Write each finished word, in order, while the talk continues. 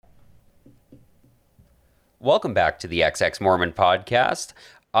Welcome back to the XX Mormon podcast.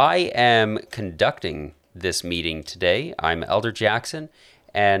 I am conducting this meeting today. I'm Elder Jaxxxon,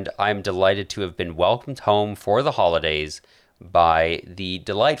 and I'm delighted to have been welcomed home for the holidays by the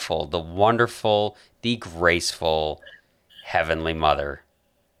delightful, the wonderful, the graceful Heavenly Mother.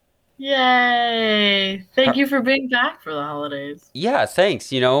 Yay! Thank you for being back for the holidays. Yeah,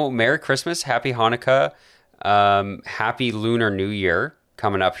 thanks. Merry Christmas, Happy Hanukkah, Happy Lunar New Year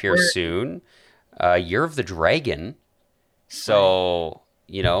coming up here We're soon. Year of the Dragon. right. So,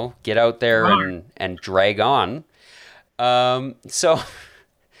 get out there Darn. and drag on. Um, so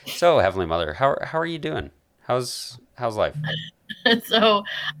so Heavenly Mother, how are you doing? How's life? So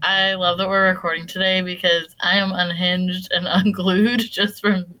I love that we're recording today because I am unhinged and unglued just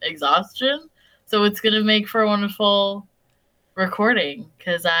from exhaustion. So it's gonna make for a wonderful recording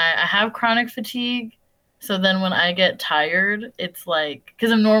because I have chronic fatigue. So then when I get tired, it's like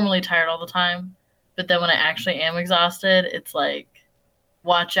because I'm normally tired all the time, but then when I actually am exhausted, it's like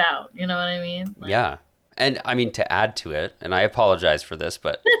watch out. You know what I mean? Like Yeah. And I mean to add to it, and I apologize for this,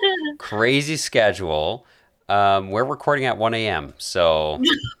 but crazy schedule. We're recording at 1 a.m. So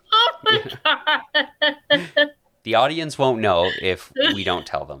oh my god. the audience won't know if we don't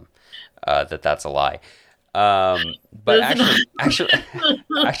tell them that that's a lie. But It's not.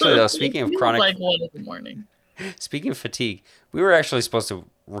 actually though, speaking It of feels chronic, like 1 in the morning. speaking of fatigue, we were actually supposed to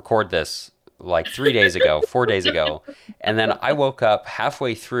record this like 3 days ago, 4 days ago. And then I woke up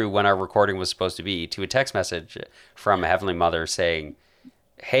halfway through when our recording was supposed to be to a text message from Heavenly Mother saying,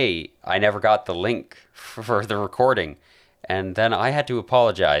 "Hey, I never got the link for the recording." And then I had to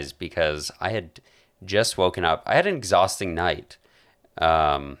apologize because I had just woken up. I had an exhausting night.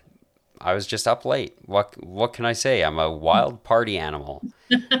 Um, I was just up late. What can I say? I'm a wild party animal.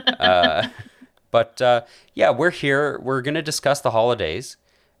 Uh, but yeah, we're here. We're gonna discuss the holidays.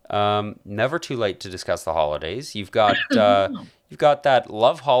 Never too late to discuss the holidays. You've got that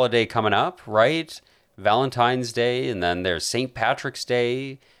love holiday coming up, right? Valentine's Day, and then there's St. Patrick's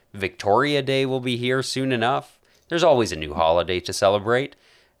Day. Victoria Day will be here soon enough. There's always a new holiday to celebrate.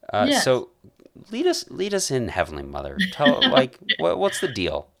 Yes. So lead us in, Heavenly Mother. Tell what's the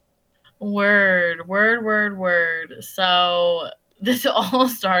deal? Word, word, word, word. So this all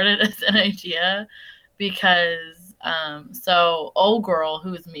started as an idea because so old girl,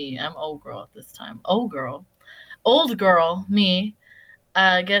 who's me, I'm old girl at this time. Old girl, me,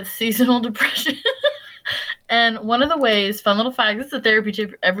 gets seasonal depression. And one of the ways, fun little fact, this is a therapy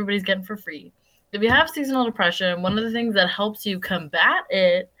tip everybody's getting for free. If you have seasonal depression, one of the things that helps you combat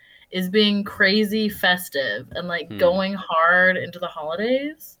it is being crazy festive and like Hmm. going hard into the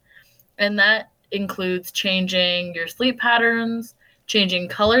holidays. And that includes changing your sleep patterns, changing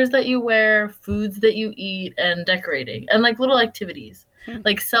colors that you wear, foods that you eat, and decorating, and like little activities, Hmm.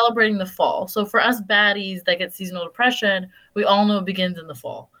 like celebrating the fall. So for us baddies that get seasonal depression, we all know it begins in the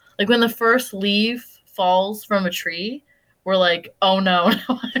fall. Like when the first leaf falls from a tree, we're like, oh no,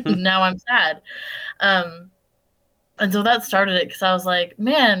 now I'm sad. Um, and so that started it because I was like,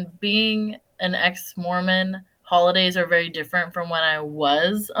 man, being an ex Mormon, holidays are very different from when I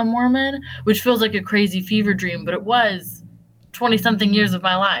was a Mormon, which feels like a crazy fever dream, but it was 20 something years of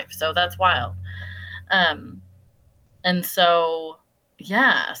my life. So that's wild. Um, and so,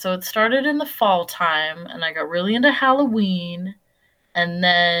 yeah, so it started in the fall time, and I got really into Halloween. And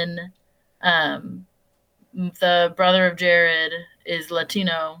then um, the brother of Jared is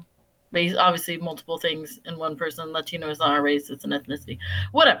Latino. But he's obviously multiple things in one person. Latino is not a race, it's an ethnicity.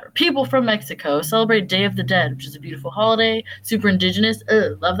 Whatever. People from Mexico celebrate Day of the Dead, which is a beautiful holiday. Super indigenous.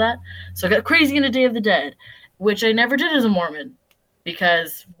 Love that. So I got crazy into Day of the Dead, which I never did as a Mormon.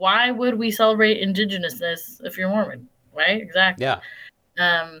 Because why would we celebrate indigenousness if you're Mormon? Right? Exactly. Yeah.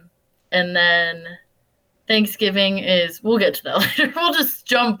 Um, and then Thanksgiving is, we'll get to that later. We'll just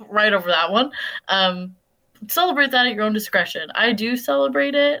jump right over that one. Celebrate that at your own discretion. I do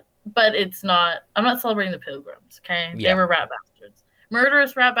celebrate it, but I'm not celebrating the pilgrims, okay? They Yeah. were rat bastards.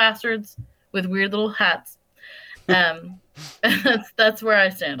 Murderous rat bastards with weird little hats. Um, that's where I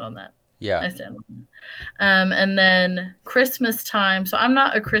stand on that. Yeah. I stand on that. And then Christmas time. So I'm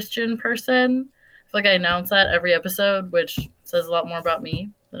not a Christian person. I feel like I announce that every episode, which says a lot more about me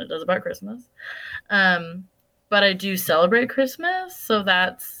than it does about Christmas. Um, but I do celebrate Christmas, so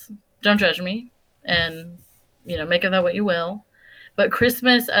don't judge me, and make of that what you will. But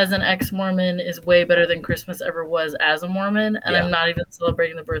Christmas as an ex-Mormon is way better than Christmas ever was as a Mormon, and Yeah. I'm not even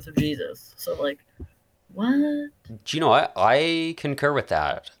celebrating the birth of Jesus. So like, what? Do you know what? I concur with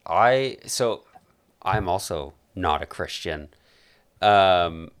that. I'm also not a Christian.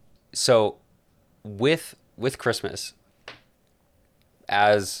 So with Christmas,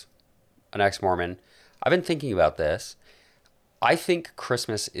 as an ex-Mormon, I've been thinking about this. I think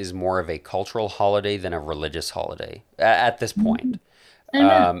Christmas is more of a cultural holiday than a religious holiday at this point.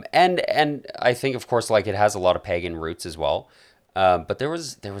 Amen. And I think, of course, like it has a lot of pagan roots as well. But there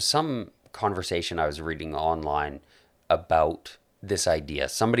was some conversation I was reading online about this idea.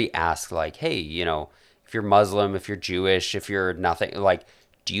 Somebody asked, like, hey, if you're Muslim, if you're Jewish, if you're nothing, like,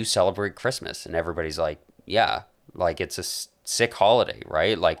 do you celebrate Christmas? And everybody's like, yeah, like it's a sick holiday,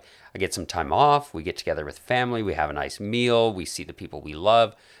 right? Like, I get some time off, we get together with family, we have a nice meal, we see the people we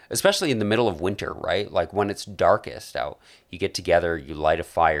love, especially in the middle of winter, right? Like when it's darkest out, you get together, you light a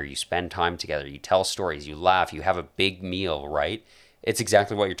fire, you spend time together, you tell stories, you laugh, you have a big meal, right? It's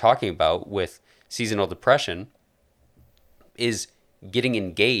exactly what you're talking about with seasonal depression is getting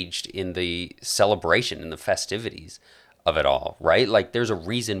engaged in the celebration and the festivities of it all, right? Like there's a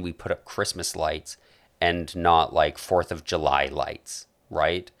reason we put up Christmas lights and not like 4th of July lights,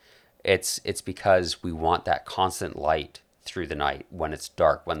 right? It's because we want that constant light through the night when it's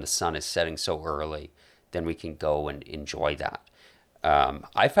dark, when the sun is setting so early, then we can go and enjoy that.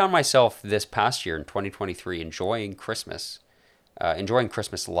 I found myself this past year in 2023 enjoying Christmas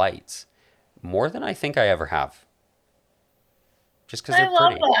lights more than I think I ever have, just because I they're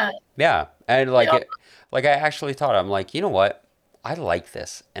love pretty. that. Yeah, and like Yeah. like I actually thought I'm like, you know what? I like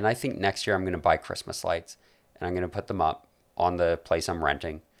this, and I think next year I'm gonna buy Christmas lights, and I'm gonna put them up on the place I'm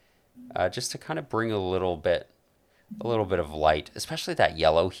renting, just to kind of bring a little bit of light, especially that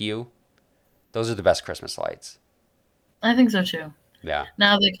yellow hue. Those are the best Christmas lights. I think so too. Yeah,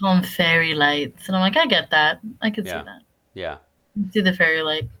 Now they call them fairy lights, and I'm like, I get that. I could see yeah, that. yeah, See the fairy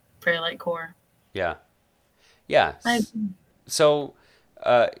light core. yeah, yeah. I So,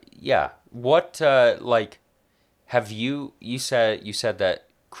 yeah. What like have you said that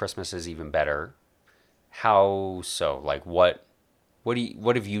Christmas is even better? How so? Like what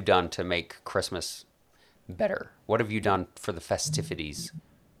have you done to make Christmas better? What have you done for the festivities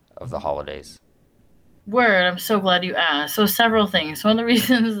of the holidays? Word. I'm so glad you asked. So several things. One of the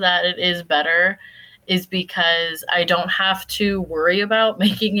reasons that it is better is because I don't have to worry about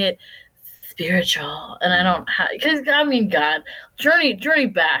making it spiritual, and I Mm, don't have because I mean, God, journey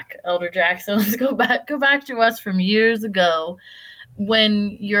back, Elder Jaxxon. Let's go back to us from years ago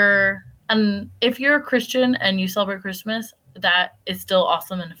when you're and if you're a Christian and you celebrate Christmas, that is still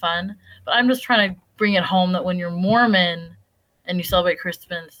awesome and fun. But I'm just trying to bring it home that when you're Mormon and you celebrate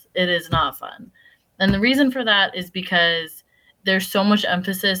Christmas, it is not fun. And the reason for that is because there's so much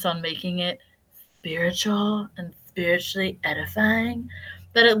emphasis on making it spiritual and spiritually edifying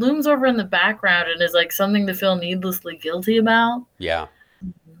that it looms over in the background and is like something to feel needlessly guilty about yeah.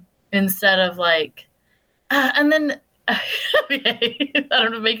 instead of like and then okay, I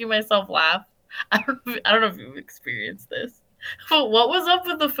don't know, making myself laugh. I don't know if you've experienced this, but what was up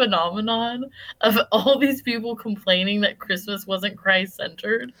with the phenomenon of all these people complaining that Christmas wasn't Christ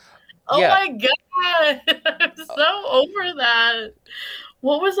centered? Oh Yeah. my god, I'm so over that.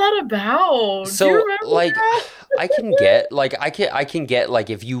 What was that about? Do you So remember like that? I can get like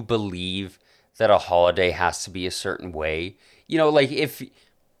if you believe that a holiday has to be a certain way, like if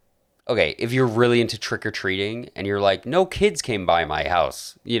okay, if you're really into trick or treating and you're like, no kids came by my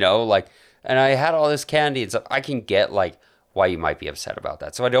house, like, and I had all this candy and stuff, I can get like why you might be upset about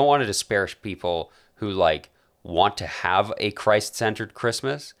that. So I don't want to disparage people who like want to have a Christ centered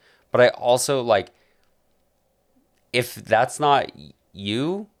Christmas, but I also like if that's not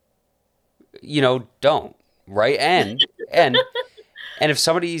you, don't, right? And if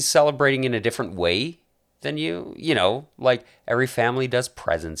somebody's celebrating in a different way than like every family does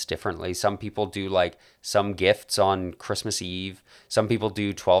presents differently. Some people do like some gifts on Christmas Eve. Some people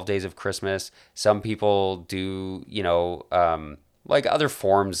do 12 days of Christmas. Some people do, like other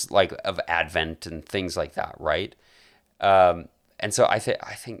forms like of Advent and things like that, right? And so I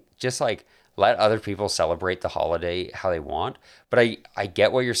think just like let other people celebrate the holiday how they want. But I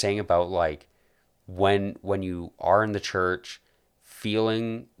get what you're saying about like when you are in the church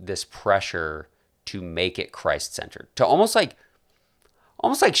feeling this pressure to make it Christ centered, to almost like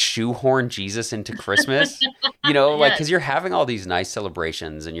shoehorn Jesus into Christmas, like Yes. because you're having all these nice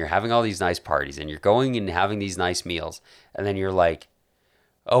celebrations and you're having all these nice parties and you're going and having these nice meals, and then you're like,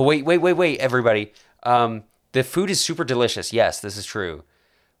 oh wait, everybody, the food is super delicious. Yes, this is true,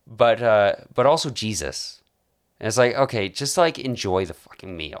 but also Jesus. And it's like, okay, just like enjoy the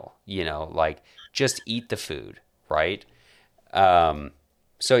fucking meal, like just eat the food, right? Um,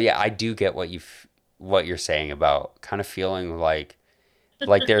 so yeah, I do get what you're saying about kind of feeling like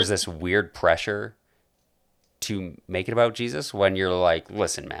there's this weird pressure to make it about Jesus when you're like,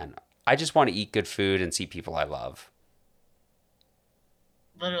 listen, man, I just want to eat good food and see people I love.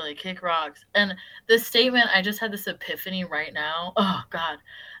 Literally kick rocks. And this statement, I just had this epiphany right now. Oh God.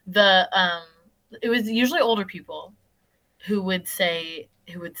 The it was usually older people who would say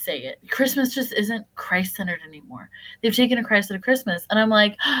it. Christmas just isn't Christ centered anymore. They've taken a Christ out of Christmas. And I'm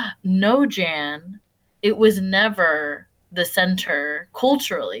like, no, Jan, it was never the center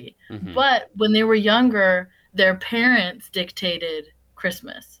culturally. Mm-hmm. But when they were younger, their parents dictated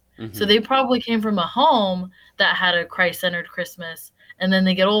Christmas. Mm-hmm. So they probably came from a home that had a Christ centered Christmas. And then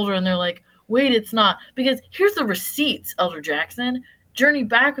they get older and they're like, wait, it's not. Because here's the receipts, Elder Jaxxon. Journey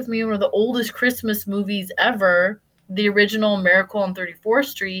Back with Me, one of the oldest Christmas movies ever, the original Miracle on 34th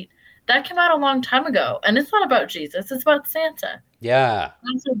Street, that came out a long time ago. And it's not about Jesus, it's about Santa. Yeah.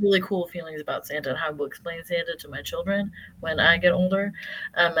 I have some really cool feelings about Santa and how I will explain Santa to my children when I get older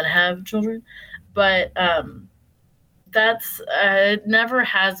and have children. But that's it never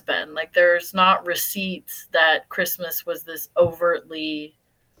has been. Like, there's not receipts that Christmas was this overtly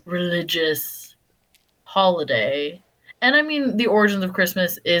religious holiday. And I mean, the origins of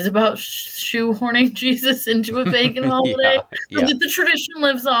Christmas is about shoehorning Jesus into a pagan holiday. Yeah. The tradition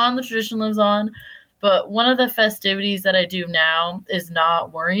lives on. The tradition lives on. But one of the festivities that I do now is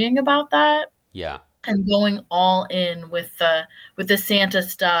not worrying about that. Yeah. And going all in with the Santa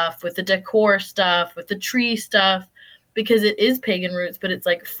stuff, with the decor stuff, with the tree stuff, because it is pagan roots, but it's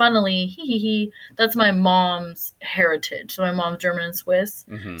like, funnily, that's my mom's heritage. So my mom's German and Swiss.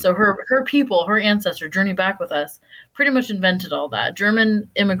 Mm-hmm. So her people, her ancestor, Journey Back with Us, pretty much invented all that. German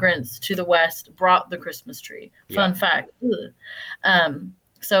immigrants to the West brought the Christmas tree. Fun fact.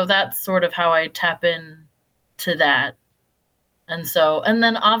 So that's sort of how I tap in to that. And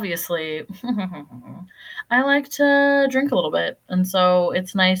then obviously, I like to drink a little bit. And so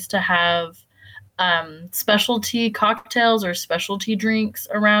it's nice to have specialty cocktails or specialty drinks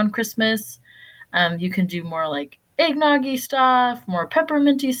around Christmas. You can do more like eggnoggy stuff, more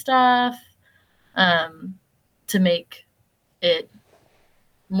pepperminty stuff, to make it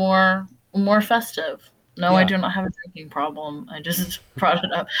more festive. No, I do not have a drinking problem. I just brought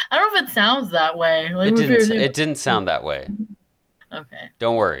it up. I don't know if it sounds that way. Like, it didn't sound that way. Okay.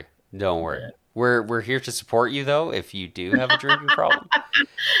 Don't worry. Yeah. We're here to support you, though, if you do have a drinking problem.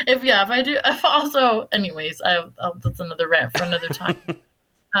 If I do. Anyways, that's another rant for another time.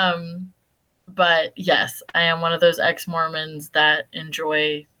 But yes, I am one of those ex-Mormons that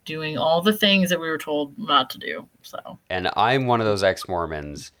enjoy doing all the things that we were told not to do. So. And I'm one of those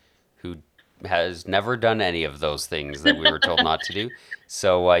ex-Mormons who has never done any of those things that we were told not to do.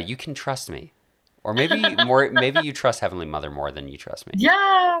 So you can trust me. Or maybe you trust Heavenly Mother more than you trust me.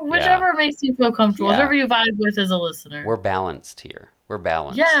 Yeah, whichever makes you feel comfortable. Whatever you vibe with as a listener. We're balanced here. We're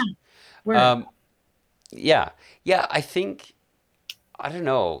balanced. Yeah. Yeah, I think, I don't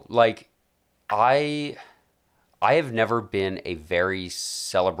know, like, I have never been a very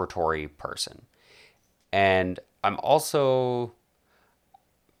celebratory person. And I'm also,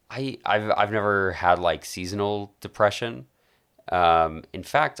 I've never had, like, seasonal depression. In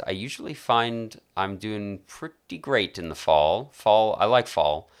fact, I usually find I'm doing pretty great in the fall. I like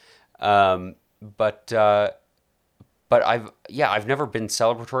fall. But I've never been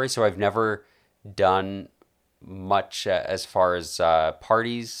celebratory, so I've never done much as far as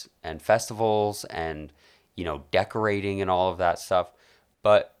parties and festivals and, decorating and all of that stuff.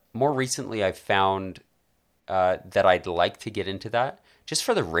 But more recently, I've found that I'd like to get into that just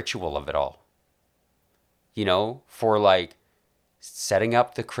for the ritual of it all. For like setting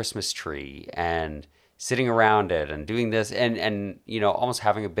up the Christmas tree and sitting around it and doing this and almost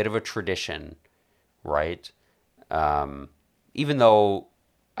having a bit of a tradition, right? Even though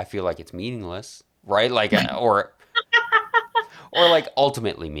I feel like it's meaningless, right? Like, or like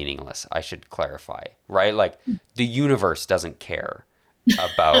ultimately meaningless, I should clarify, right? Like, the universe doesn't care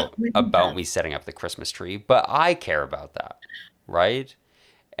about me setting up the Christmas tree, but I care about that, right?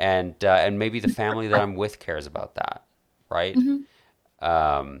 And maybe the family that I'm with cares about that, right? Mm-hmm.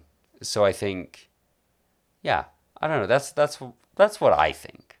 So I think, I don't know. That's what I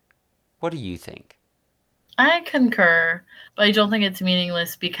think. What do you think? I concur, but I don't think it's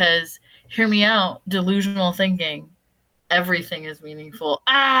meaningless because, hear me out, delusional thinking. Everything is meaningful.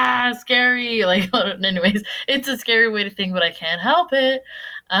 Scary. Like, anyways, it's a scary way to think, but I can't help it.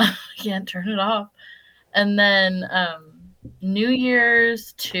 I can't turn it off. And then New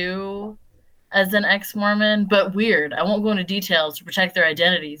Year's too, as an ex-Mormon, but weird. I won't go into details to protect their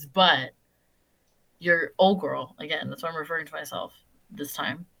identities, but your old girl, again, that's what I'm referring to myself this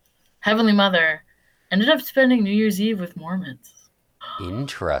time, Heavenly Mother, ended up spending New Year's Eve with Mormons.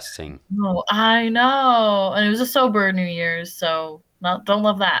 Interesting. Oh, I know. And it was a sober New Year's, so don't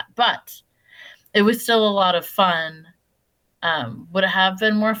love that. But it was still a lot of fun Would it have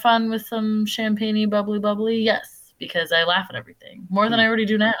been more fun with some champagne bubbly bubbly? Yes, because I laugh at everything more than I already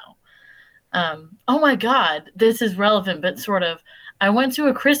do now. Oh my God, this is relevant, but sort of. I went to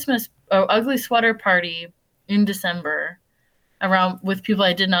a Christmas ugly sweater party in December around with people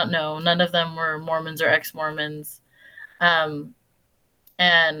I did not know. None of them were Mormons or ex-Mormons. Um,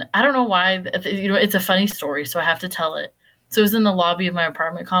 and I don't know why. It's a funny story, so I have to tell it. So it was in the lobby of my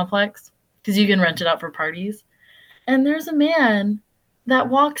apartment complex because you can rent it out for parties. And there's a man that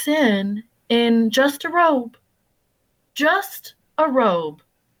walks in just a robe, just a robe.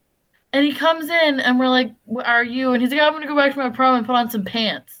 And he comes in and we're like, what are you? And he's like, I'm going to go back to my apartment and put on some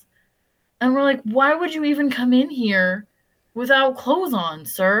pants. And we're like, why would you even come in here without clothes on,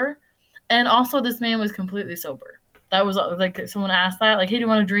 sir? And also, this man was completely sober. That was like, someone asked that, like, hey, do you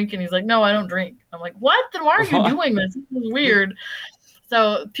want to drink? And he's like, no, I don't drink. I'm like, what? Then why are you doing this? This is weird.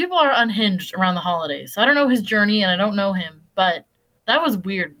 So people are unhinged around the holidays. So I don't know his journey and I don't know him, but that was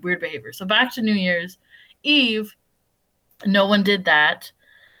weird behavior. So back to New Year's Eve, no one did that.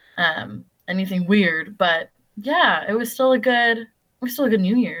 Anything weird, but yeah, it was still a good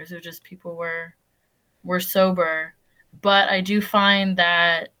New Year's. It was just people were sober. But I do find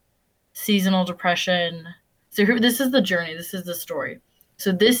that seasonal depression. So this is the journey. This is the story.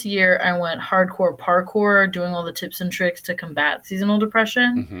 So this year I went hardcore parkour, doing all the tips and tricks to combat seasonal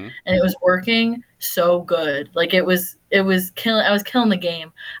depression, and it was working so good. Like it was killing. I was killing the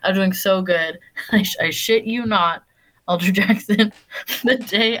game. I was doing so good. I shit you not, Elder Jaxxon. The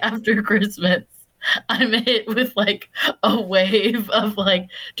day after Christmas, I'm hit with like a wave of like,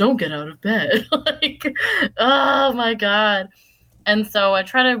 don't get out of bed. Like, oh my God. And so I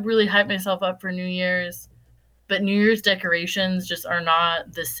try to really hype myself up for New Year's. But New Year's decorations just are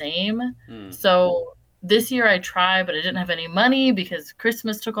not the same. So this year I tried, but I didn't have any money because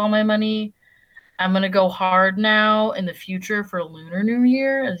Christmas took all my money. I'm going to go hard now in the future for Lunar New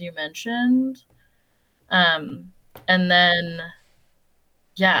Year, as you mentioned. And then,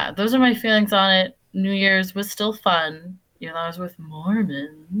 yeah, those are my feelings on it. New Year's was still fun, even though I was with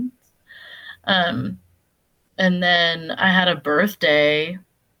Mormons. And then I had a birthday,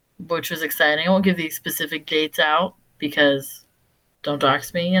 which was exciting. I won't give these specific dates out because don't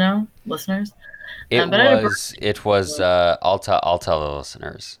dox me, listeners. I'll tell the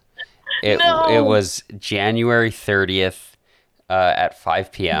listeners. It was January 30th at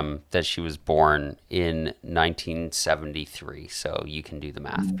 5 p.m. that she was born in 1973. So you can do the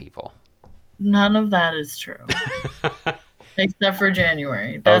math, people. None of that is true. Except for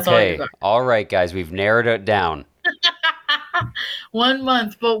January. That's all you got. All right, guys. We've narrowed it down. 1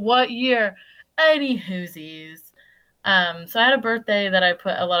 month, but what year? Any whoosies. So I had a birthday that I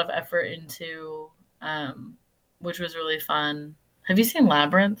put a lot of effort into, which was really fun. Have you seen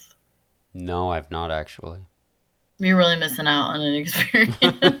Labyrinth? No, I've not actually. You're really missing out on an experience.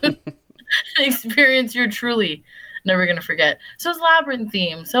 An experience you're truly never going to forget. So it was Labyrinth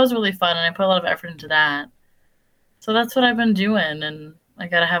themed, so it was really fun, and I put a lot of effort into that. So that's what I've been doing, and I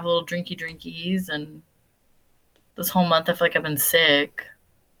got to have little drinkies, and this whole month I feel like I've been sick.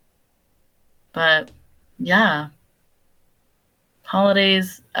 But yeah,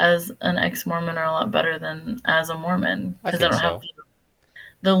 holidays as an ex-Mormon are a lot better than as a Mormon because I don't have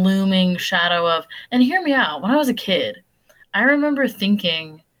the looming shadow of, and hear me out, when I was a kid, I remember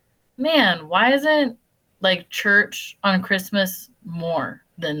thinking, man, why isn't like church on Christmas more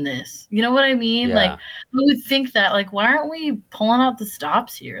than this? You know what I mean? Yeah. Like I would think that, like, why aren't we pulling out the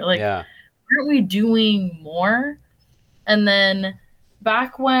stops here? Like, yeah. aren't we doing more? And then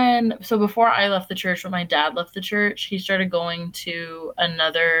before I left the church, when my dad left the church, he started going to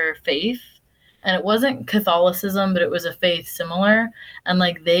another faith. And it wasn't Catholicism, but it was a faith similar. And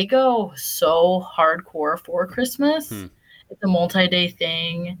like they go so hardcore for Christmas. It's a multi-day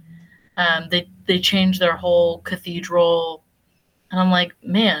thing. They change their whole cathedral. And I'm like,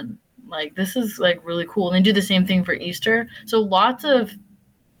 man, like this is like really cool. And they do the same thing for Easter. So lots of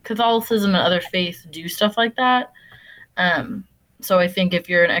Catholicism and other faiths do stuff like that. So I think if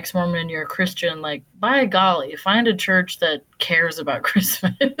you're an ex-Mormon and you're a Christian, like, by golly, find a church that cares about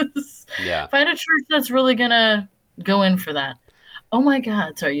Christmas. Yeah. Find a church that's really going to go in for that. Oh my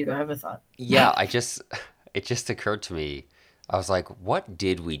God. Sorry, you go. I have a thought. Yeah, it just occurred to me. I was like, what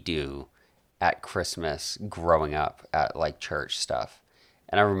did we do at Christmas growing up at like church stuff?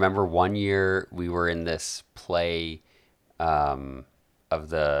 And I remember one year we were in this play of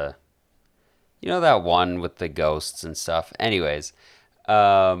the... You know that one with the ghosts and stuff? Anyways.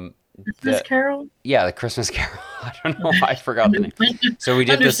 Christmas Carol? Yeah, the Christmas Carol. I don't know why I forgot the name. So we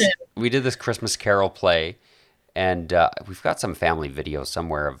did this Christmas Carol play, and we've got some family video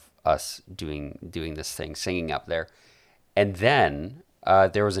somewhere of us doing this thing, singing up there. And then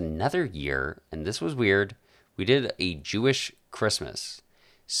there was another year, and this was weird. We did a Jewish Christmas.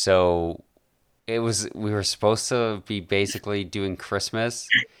 So we were supposed to be basically doing Christmas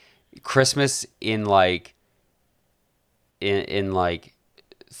in like, in like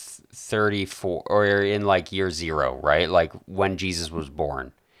 34, or in like year zero, right? Like when Jesus was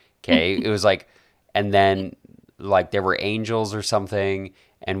born. Okay. It was like, and then like there were angels or something,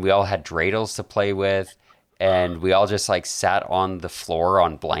 and we all had dreidels to play with, and we all just like sat on the floor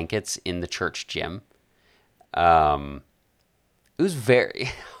on blankets in the church gym. Um, it was very,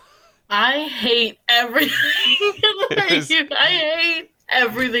 I hate everything. it was, I hate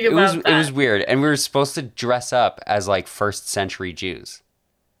everything it was, about it was that. weird. And we were supposed to dress up as like first century Jews.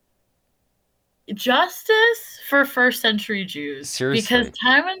 Justice for first century Jews. Because Seriously.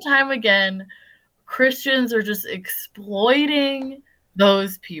 time and time again, Christians are just exploiting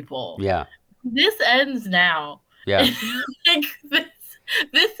those people. Yeah. This ends now. Yeah. Like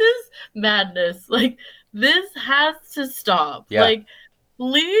this is madness. Like this has to stop. Yeah. Like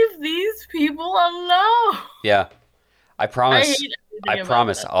leave these people alone. Yeah. I I promise. hate I everything about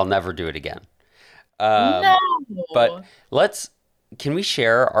promise that. I'll never do it again. No. But can we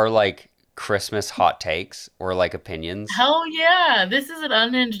share our like Christmas hot takes or like opinions? Hell yeah. This is an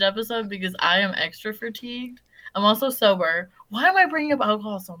unhinged episode because I am extra fatigued. I'm also sober. Why am I bringing up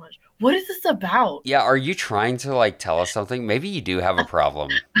alcohol so much? What is this about? Yeah, are you trying to like tell us something? Maybe you do have a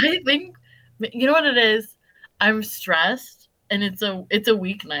problem. I think you know what it is? I'm stressed and it's a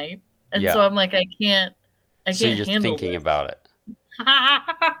weeknight. And Yeah. so I'm like I So can't you're handle thinking this. about it.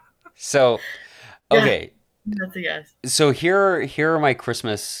 So, Yeah, okay. that's a yes. So here are my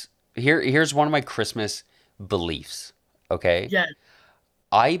Christmas here's one of my Christmas beliefs, okay? Yes.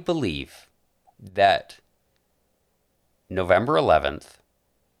 I believe that November 11th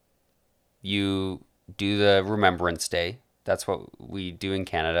you do the Remembrance Day. That's what we do in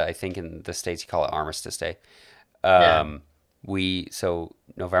Canada. I think in the States you call it Armistice Day. Yeah. So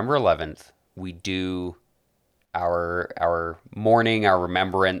November 11th, we do our mourning, our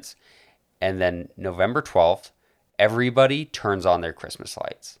remembrance, and then November 12th, everybody turns on their Christmas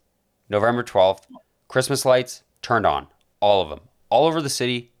lights. November 12th, Christmas lights turned on, all of them, all over the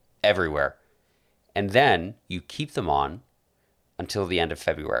city, everywhere. And then you keep them on until the end of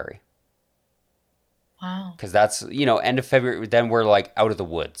February. Wow. Because that's, end of February, then we're like out of the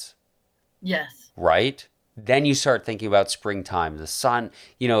woods, Yes. right? Then you start thinking about springtime. The sun,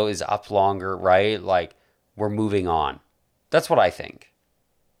 is up longer, right? Like we're moving on. That's what I think.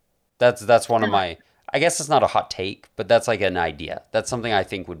 That's one of my, I guess it's not a hot take, but that's like an idea. That's something I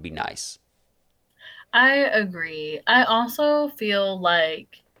think would be nice. I agree. I also feel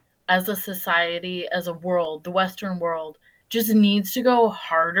like as a society, as a world, the Western world just needs to go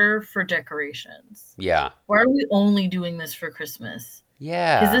harder for decorations. Yeah. Why are we only doing this for Christmas? Because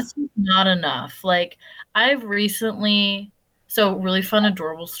Yeah. this is not enough. Like, I've recently, so really fun,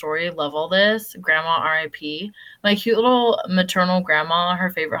 adorable story. Love all this. Grandma RIP. My cute little maternal grandma, her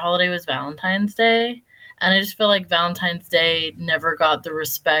favorite holiday was Valentine's Day. And I just feel like Valentine's Day never got the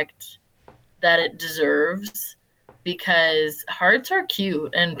respect that it deserves because hearts are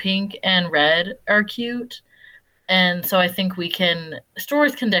cute and pink and red are cute. And so I think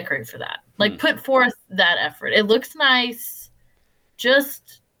stores can decorate for that. Like, put forth that effort. It looks nice.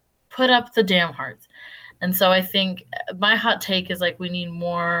 Just put up the damn hearts. And so I think my hot take is like we need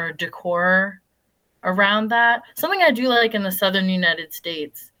more decor around that. Something I do like in the southern United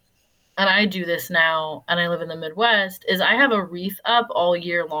States, and I do this now, and I live in the Midwest, is I have a wreath up all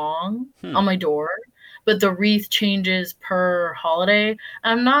year long on my door, but the wreath changes per holiday.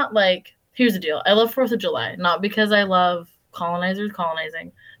 I'm not like, here's the deal. I love 4th of July, not because I love colonizers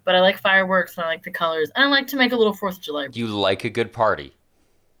colonizing, but I like fireworks and I like the colors, and I like to make a little 4th of July wreath. You like a good party.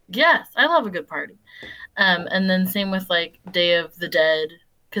 Yes, I love a good party. And then same with like Day of the Dead,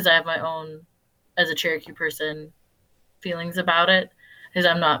 because I have my own, as a Cherokee person, feelings about it, because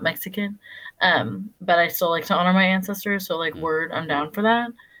I'm not Mexican. But I still like to honor my ancestors, so like word, I'm down for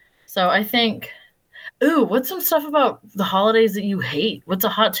that. So I think, what's some stuff about the holidays that you hate? What's a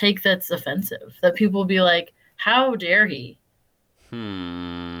hot take that's offensive? That people will be like, how dare he?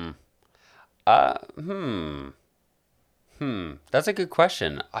 That's a good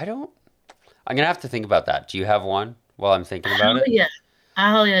question. I'm gonna have to think about that. Do you have one while I'm thinking about Hell it? yeah.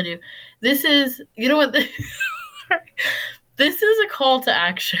 Hell yeah, I do. This is, you know what? This is a call to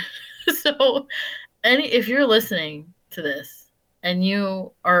action. So, if you're listening to this and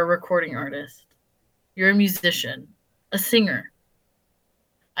you are a recording artist, you're a musician, a singer,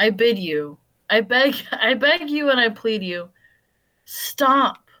 I beg you, and I plead you,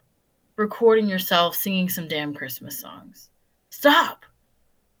 stop recording yourself singing some damn Christmas songs. Stop.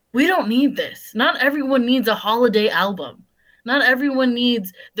 We don't need this. Not everyone needs a holiday album. Not everyone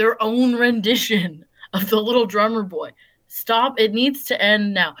needs their own rendition of The Little Drummer Boy. Stop. It needs to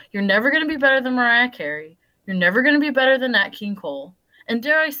end now. You're never going to be better than Mariah Carey. You're never going to be better than Nat King Cole. And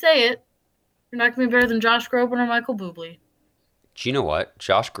dare I say it, you're not going to be better than Josh Groban or Michael Bublé. Do you know what?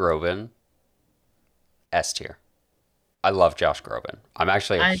 Josh Groban, S tier. I love Josh Groban. I'm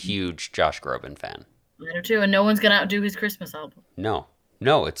actually a huge Josh Groban fan. I do too, and no one's going to outdo his Christmas album. No,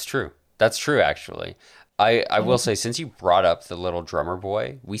 it's true. That's true, actually. I will say, since you brought up The Little Drummer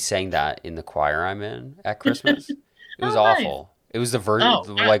Boy, we sang that in the choir I'm in at Christmas. It was awful. Nice. It was the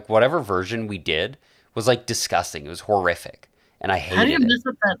version, like whatever version we did was like disgusting. It was horrific, and I hated it. How do you mess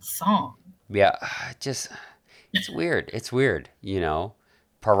up that song? Yeah, it's weird. It's weird, you know.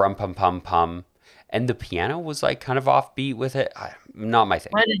 Parum pum pum pum. And the piano was like kind of offbeat with it. Not my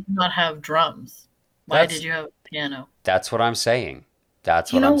thing. Why did you not have drums? Why did you have a piano? That's what I'm saying.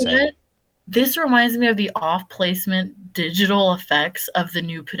 That's what I'm saying. What? This reminds me of the off-placement digital effects of the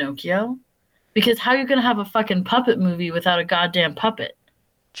new Pinocchio. Because how are you going to have a fucking puppet movie without a goddamn puppet?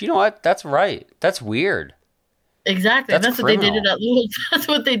 Do you know what? That's right. That's weird. Exactly. That's what they did to that little. That's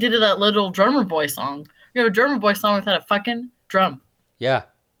what they did to that Little Drummer Boy song. You have a drummer boy song without a fucking drum. Yeah.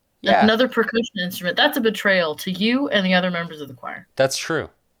 Yeah. Another percussion instrument. That's a betrayal to you and the other members of the choir. That's true.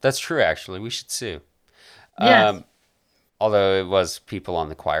 That's true, actually. We should sue. Yes. Although it was people on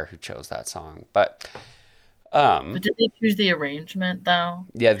the choir who chose that song. But did they choose the arrangement, though?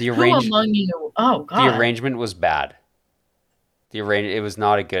 Yeah, the arrangement. Who among you? Oh, God. The arrangement was bad. It was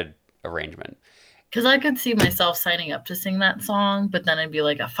not a good arrangement. Because I could see myself signing up to sing that song, but then I'd be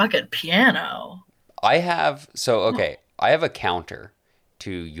like, a fucking piano. I have a counter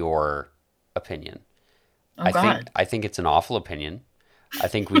to your opinion. Oh, God. I think it's an awful opinion. I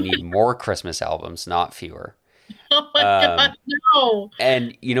think we need more Christmas albums, not fewer. Oh my God, no.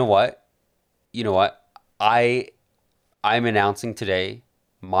 And you know what? I'm announcing today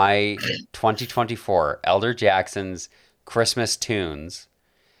my 2024 Elder Jaxxxon's Christmas tunes.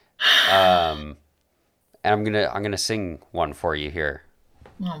 And I'm gonna sing one for you here.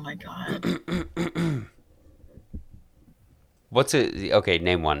 Oh my God. What's it? Okay,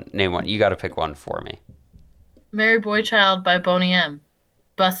 name one. You got to pick one for me. Mary Boy Child by Boney M.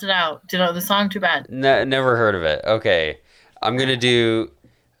 Bust it out. Do you know the song? Too bad. Never heard of it. Okay, I'm gonna do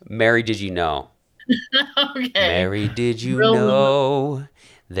Mary. Did you know? Okay. Mary, did you know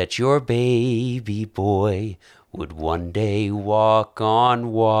that your baby boy would one day walk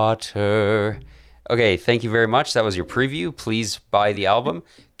on water? Okay, thank you very much. That was your preview. Please buy the album.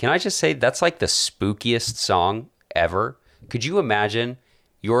 Can I just say that's like the spookiest song ever? Could you imagine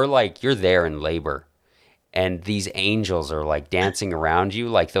you're there in labor and these angels are like dancing around you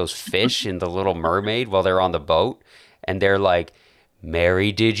like those fish in The Little Mermaid while they're on the boat, and they're like,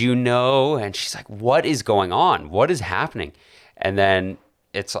 Mary, did you know? And she's like, what is going on? What is happening? And then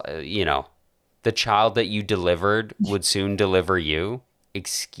it's, the child that you delivered would soon deliver you.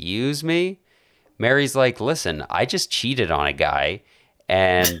 Excuse me? Mary's like, listen, I just cheated on a guy,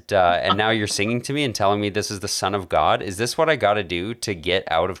 and now you're singing to me and telling me this is the Son of God. Is this what I got to do to get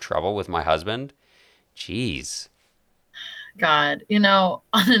out of trouble with my husband? Jeez. God,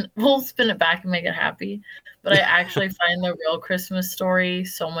 we'll spin it back and make it happy. But I actually find the real Christmas story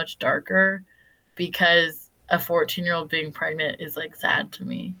so much darker because a 14-year-old being pregnant is like sad to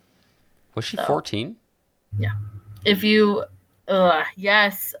me. Was she 14? Yeah.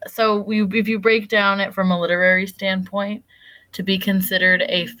 Yes. So if you break down it from a literary standpoint, to be considered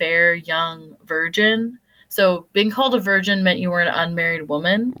a fair young virgin. So being called a virgin meant you were an unmarried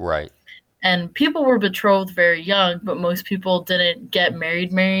woman. Right. And people were betrothed very young, but most people didn't get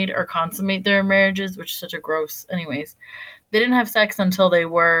married or consummate their marriages, which is such a gross. Anyways, they didn't have sex until they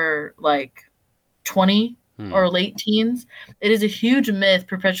were like 20 or late teens. It is a huge myth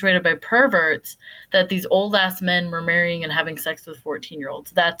perpetuated by perverts that these old ass men were marrying and having sex with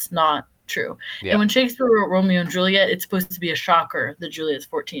 14-year-olds. That's not true. Yeah. And when Shakespeare wrote Romeo and Juliet, it's supposed to be a shocker that Juliet's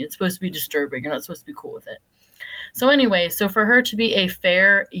 14. It's supposed to be disturbing. You're not supposed to be cool with it. So anyway, for her to be a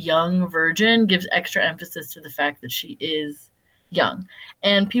fair young virgin gives extra emphasis to the fact that she is young.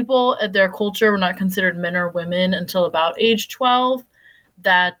 And people at their culture were not considered men or women until about age 12.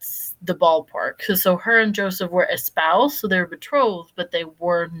 That's the ballpark. So her and Joseph were espoused, so they were betrothed, but they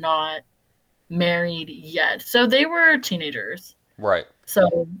were not married yet. So they were teenagers. Right.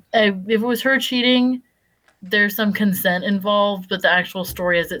 So if it was her cheating, there's some consent involved, but the actual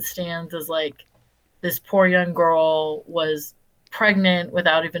story as it stands is like this poor young girl was pregnant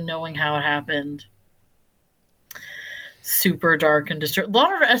without even knowing how it happened. super dark and disturbing. A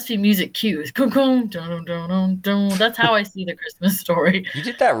lot of SV music cues. That's how I see the Christmas Story. You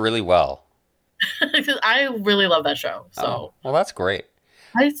did that really well. I really love that show. So, oh, well, that's great.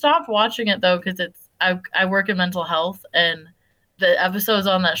 I stopped watching it though because I work in mental health, and the episodes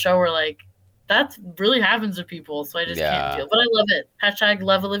on that show were like, that really happens to people, so I just can't deal. But I love it. Hashtag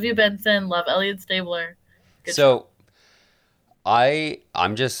love Olivia Benson, love Elliot Stabler. Good so show. I'm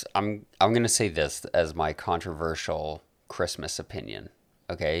gonna say this as my controversial Christmas opinion.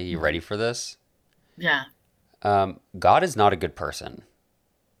 Okay, you ready for this? Yeah. God is not a good person.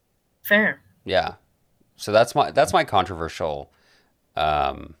 Fair. Yeah. So that's my controversial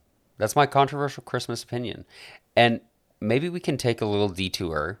Christmas opinion. And maybe we can take a little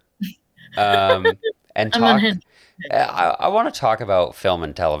detour and talk. I want to talk about film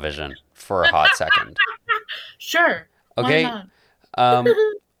and television for a hot second. Sure. Okay. Why not?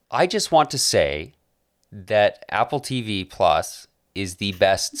 I just want to say that Apple TV Plus is the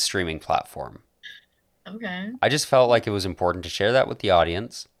best streaming platform. Okay. I just felt like it was important to share that with the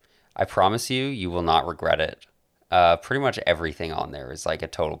audience. I promise you, you will not regret it. Pretty much everything on there is like a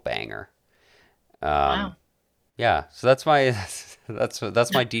total banger. Wow. Yeah, so that's my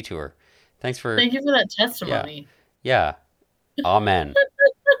detour. Thank you for that testimony. Yeah. Amen.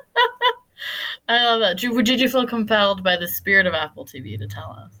 I love that. Did you feel compelled by the spirit of Apple TV to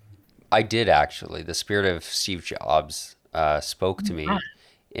tell us? I did actually. The spirit of Steve Jobs spoke to me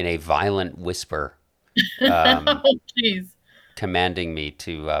in a violent whisper, Oh, jeez. commanding me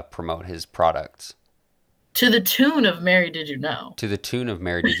to promote his products. To the tune of Mary Did You Know? To the tune of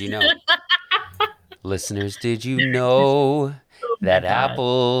Mary Did You Know? Listeners, did you know that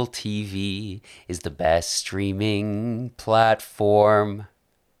Apple TV is the best streaming platform?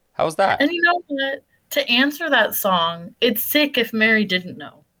 How was that? And you know what? To answer that song, it's sick if Mary didn't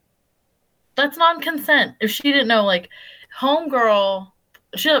know. That's non-consent. If she didn't know, like, homegirl,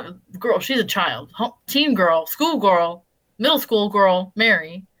 she's a child. Teen girl, school girl, middle school girl,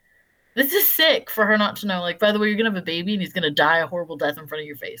 Mary. This is sick for her not to know. Like, by the way, you're going to have a baby and he's going to die a horrible death in front of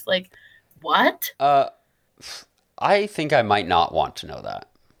your face. Like, what? I think I might not want to know that.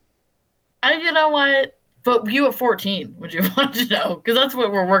 You know what? But you at 14, would you want to know? Because that's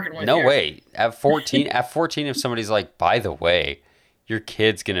what we're working with. No here. way. At 14, if somebody's like, by the way, your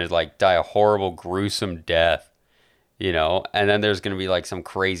kid's gonna like die a horrible, gruesome death, and then there's gonna be like some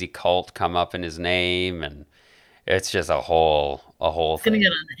crazy cult come up in his name, and it's just a whole It's thing. Gonna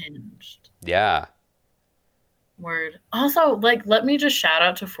get unhinged. Yeah. Word. Also, like, let me just shout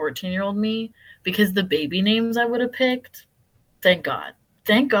out to 14-year-old me, because the baby names I would have picked, thank God.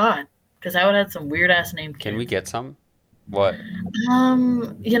 Because I would have had some weird ass name. Can we get some? What?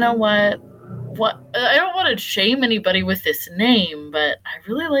 You know what? I don't want to shame anybody with this name, but I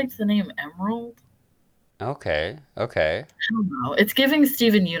really liked the name Emerald. Okay. I don't know. It's giving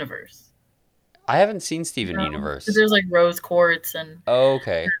Steven Universe. I haven't seen Steven Universe. There's like rose quartz and. Oh,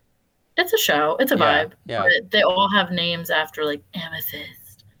 okay. It's a show. It's a vibe. Yeah. But they all have names after like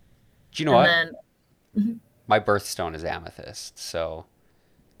amethyst. Do you know what? My birthstone is amethyst, so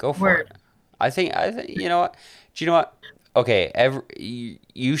go for it. I think you know what? Do you know what? Okay,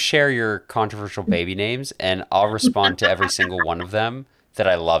 you share your controversial baby names, and I'll respond to every single one of them that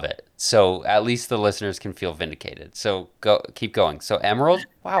I love it. So at least the listeners can feel vindicated. So keep going. So Emerald,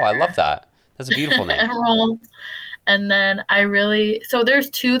 wow, I love that. That's a beautiful name. Emerald. And then so there's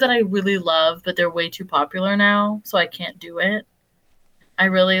two that I really love, but they're way too popular now, so I can't do it. I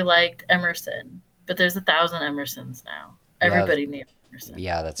really liked Emerson, but there's 1,000 Emersons now. Everybody named Emerson.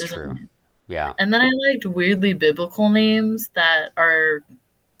 Yeah, that's true. Yeah. And then I liked weirdly biblical names that are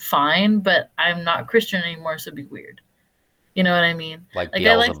fine, but I'm not Christian anymore, so it'd be weird. You know what I mean? Like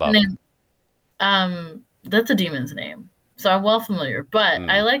Beelzebub. I like the name. That's a demon's name, so I'm well familiar. But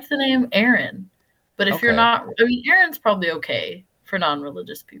I like the name Aaron. But if you're not, Aaron's probably okay for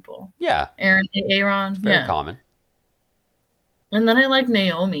non-religious people. Yeah. Aaron. Very common. And then I like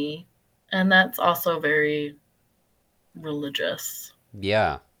Naomi, and that's also very religious.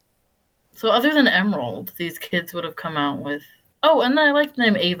 Yeah. So other than Emerald, these kids would have come out with... Oh, and then I like the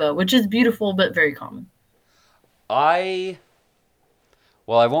name Ava, which is beautiful but very common. I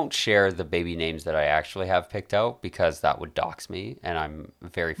won't share the baby names that I actually have picked out because that would dox me, and I'm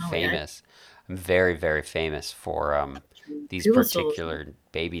very famous. Yeah. I'm very, very famous for these particular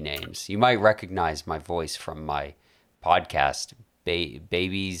baby names. You might recognize my voice from my podcast,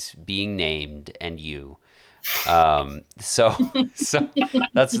 Babies Being Named and You. So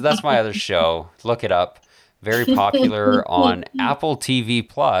that's my other show. Look it up. Very popular on Apple TV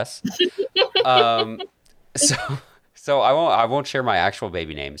Plus. So I won't share my actual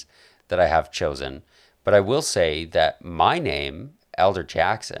baby names that I have chosen, But I will say that my name, Elder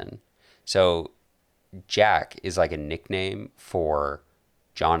Jaxxon, so Jack is like a nickname for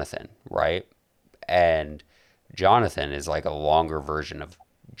Jonathan, right? And Jonathan is like a longer version of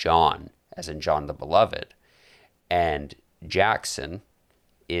John, as in John the Beloved. And Jaxxon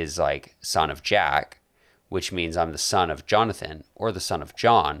is like son of Jack, which means I'm the son of Jonathan, or the son of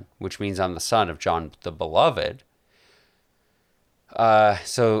John, which means I'm the son of John the Beloved.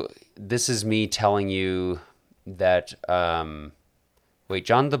 So this is me telling you that, wait,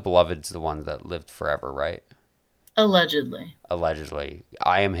 John the Beloved's the one that lived forever, right? Allegedly. Allegedly.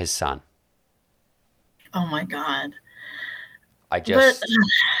 I am his son. Oh my God. I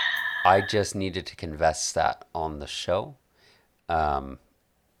just needed to confess that on the show.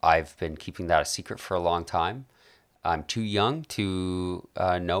 I've been keeping that a secret for a long time. I'm too young to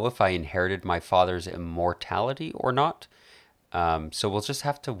know if I inherited my father's immortality or not. So we'll just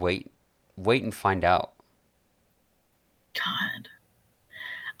have to wait and find out. God.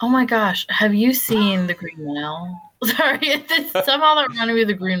 Oh my gosh. Have you seen The Green Mile? Sorry, somehow that reminded me of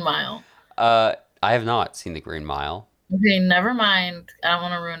The Green Mile. I have not seen The Green Mile. Okay, never mind. I don't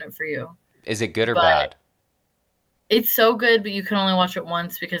want to ruin it for you. Is it good or bad? It's so good, but you can only watch it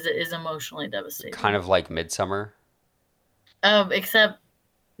once because it is emotionally devastating. Kind of like Midsummer? Except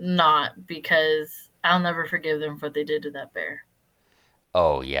not, because I'll never forgive them for what they did to that bear.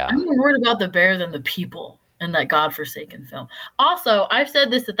 Oh, yeah. I'm more worried about the bear than the people in that godforsaken film. Also, I've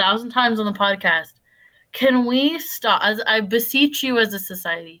said this 1,000 times on the podcast. Can we stop, as I beseech you as a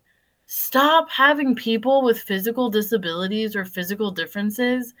society, stop having people with physical disabilities or physical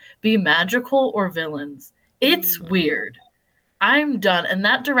differences be magical or villains. It's weird. I'm done. And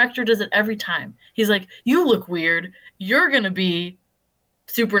that director does it every time. He's like, you look weird. You're going to be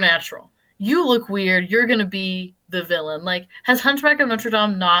supernatural. You look weird. You're going to be the villain. Like, has Hunchback of Notre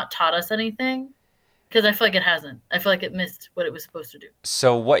Dame not taught us anything? Because I feel like it hasn't. I feel like it missed what it was supposed to do.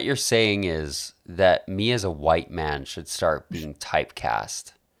 So what you're saying is that me as a white man should start being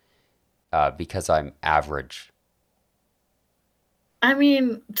typecast because I'm average. I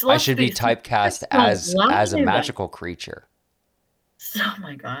mean, I should be typecast as a magical creature. Oh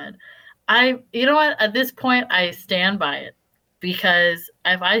my God. You know what? At this point, I stand by it. Because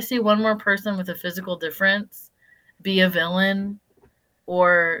if I see one more person with a physical difference be a villain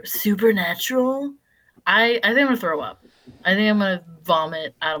or supernatural, I think I'm going to throw up. I think I'm going to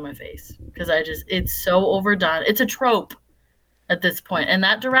vomit out of my face. Because it's so overdone. It's a trope at this point. And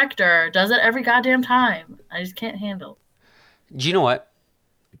that director does it every goddamn time. I just can't handle it. Do you know what?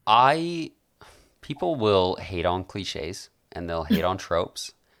 People will hate on cliches and they'll hate on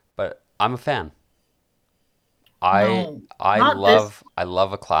tropes, but I'm a fan. I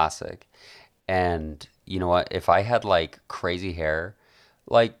love a classic. And you know what? If I had like crazy hair,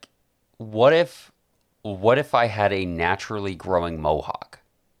 like what if I had a naturally growing mohawk?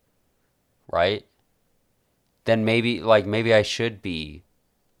 Right? Then maybe I should be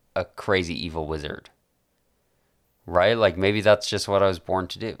a crazy evil wizard. Right? Like maybe that's just what I was born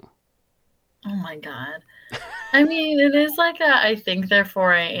to do. Oh my God. I mean, it is like I think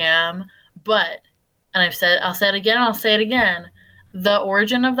therefore I am, but and I'll say it again. The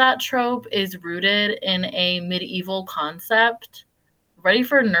origin of that trope is rooted in a medieval concept. Ready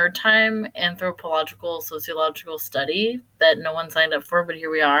for nerd time, anthropological, sociological study that no one signed up for, but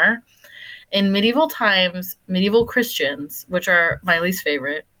here we are. In medieval times, medieval Christians, which are my least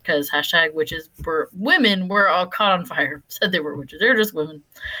favorite, because women were all caught on fire, said they were witches. They're just women.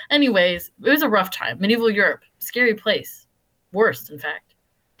 Anyways, it was a rough time. Medieval Europe, scary place. Worst, in fact.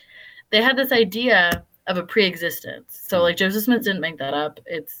 They had this idea of a pre-existence. So like Joseph Smith didn't make that up.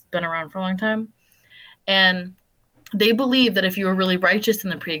 It's been around for a long time. And they believed that if you were really righteous in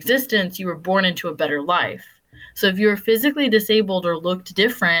the pre-existence, you were born into a better life. So if you were physically disabled or looked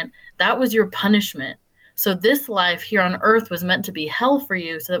different, that was your punishment. So this life here on earth was meant to be hell for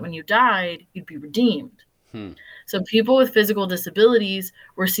you so that when you died, you'd be redeemed. So people with physical disabilities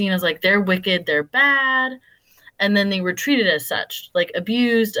were seen as like they're wicked, they're bad. And then they were treated as such, like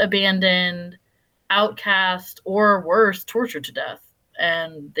abused, abandoned, outcast, or worse, tortured to death.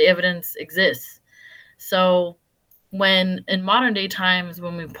 And the evidence exists. So when in modern day times,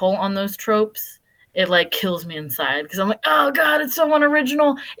 when we pull on those tropes, it like kills me inside because I'm like, oh God, it's so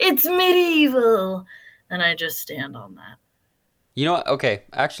unoriginal. It's medieval. And I just stand on that. You know what? Okay.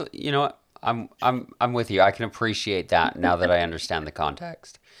 Actually, you know what? I'm with you. I can appreciate that now that I understand the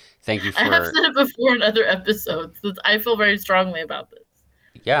context. Thank you for... I have said it before in other episodes. I feel very strongly about this.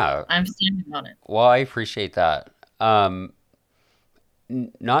 Yeah. I'm standing on it. Well, I appreciate that. Not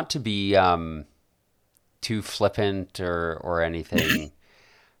to be too flippant or anything.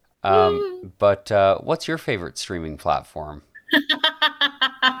 But what's your favorite streaming platform?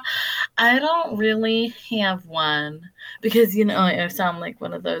 I don't really have one because I sound like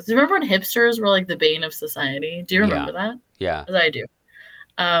one of those. Remember when hipsters were like the bane of society? Do you Yeah. remember that? Yeah. As I do.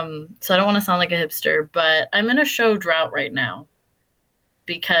 So I don't want to sound like a hipster, but I'm in a show drought right now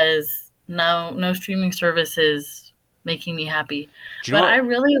because no streaming service is making me happy. Do you know But I what?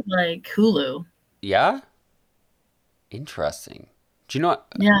 really like Hulu. Yeah? Interesting. Do you know what?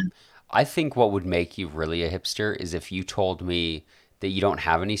 Yeah, I think what would make you really a hipster is if you told me that you don't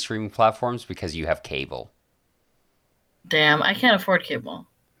have any streaming platforms because you have cable. damn, I can't afford cable.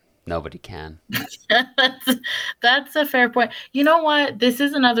 Nobody can. that's that's a fair point. You know what? This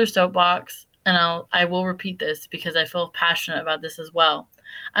is another soapbox, and I will repeat this because I feel passionate about this as well.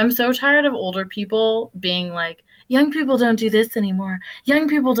 I'm so tired of older people being like, young people don't do this anymore. Young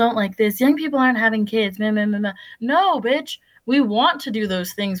people don't like this. Young people aren't having kids. Meh, meh, meh, meh. No, bitch. We want to do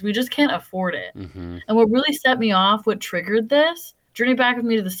those things. We just can't afford it. Hmm. And what really set me off, what triggered this, journey back with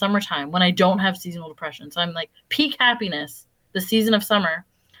me to the summertime when I don't have seasonal depression. So I'm like peak happiness, the season of summer.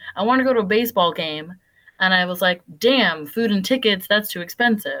 I want to go to a baseball game. And I was like, damn, food and tickets, that's too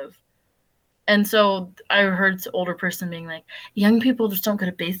expensive. And so I heard an older person being like, young people just don't go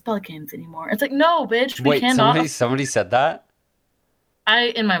to baseball games anymore. It's like, no, bitch, we Wait, cannot. somebody said that?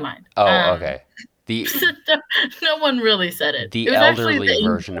 In my mind. Oh, okay. The No one really said it. the It was actually elderly the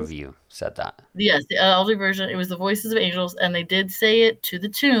version angels. of you said that. Yes, the elderly version. It was the voices of angels, and they did say it to the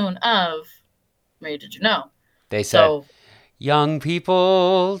tune of Mary, Did You Know? They said, So "Young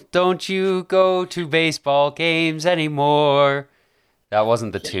people, don't you go to baseball games anymore." That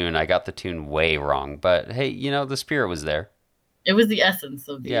wasn't the tune. I got the tune way wrong. But hey, the spirit was there. it was the essence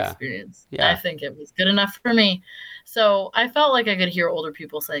of the Yeah. experience. I Yeah. think it was good enough for me. So I felt like I could hear older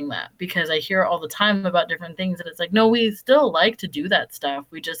people saying that because I hear all the time about different things, and it's like, no, we still like to do that stuff.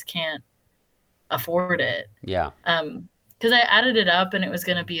 We just can't afford it. Yeah. Because I added it up, and it was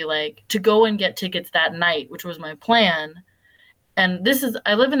going to be like to go and get tickets that night, which was my plan. And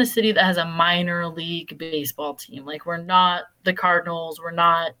I live in a city that has a minor league baseball team. Like, we're not the Cardinals. We're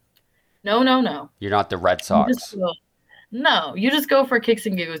not, no. You're not the Red You just Sox. go, no, you just go for kicks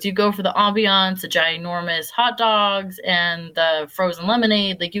and giggles. You go for the ambiance, the ginormous hot dogs, and the frozen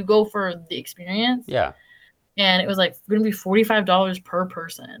lemonade. Like, you go for the experience. Yeah. And it was like going to be $45 per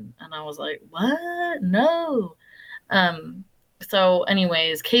person. And I was like, what? No. So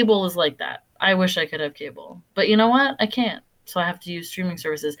anyways, cable is like that. I wish I could have cable, but you know what? I can't. So I have to use streaming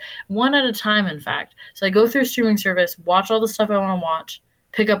services one at a time, in fact. So I go through a streaming service, watch all the stuff I want to watch,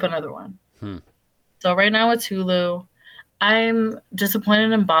 pick up another one. Hmm. So right now it's Hulu. I'm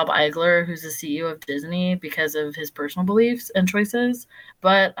disappointed in Bob Iger, who's the CEO of Disney, because of his personal beliefs and choices,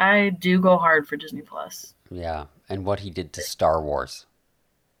 but I do go hard for Disney Plus. Yeah. And what he did to Star Wars.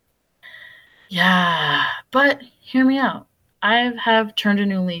 Yeah, but hear me out. I have turned a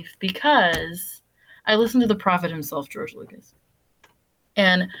new leaf because I listened to the prophet himself, George Lucas.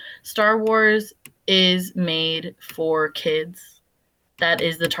 And Star Wars is made for kids. That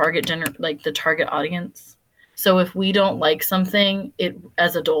is the the target audience. So if we don't like something, it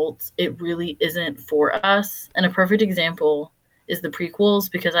as adults, it really isn't for us. And a perfect example is the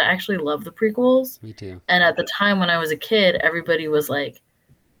prequels because I actually love the prequels. Me too. And at the time when I was a kid, everybody was like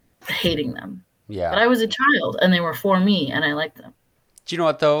hating them. Yeah. But I was a child and they were for me and I liked them. Do you know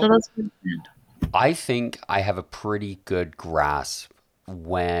what though? So that's I think I have a pretty good grasp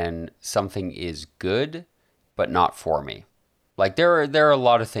when something is good, but not for me. Like there are a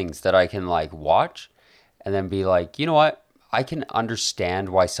lot of things that I can like watch and then be like, you know what? I can understand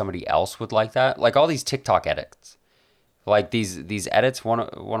why somebody else would like that. Like all these TikTok edits. Like these edits, one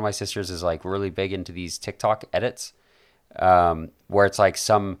of my sisters is like really big into these TikTok edits, where it's like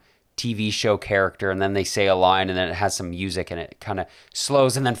some TV show character and then they say a line and then it has some music and it kind of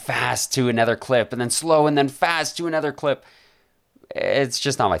slows and then fast to another clip and then slow and then fast to another clip. It's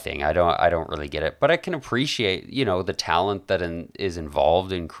just not my thing. I don't really get it, but I can appreciate, the talent that is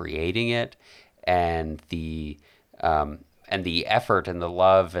involved in creating it and the effort and the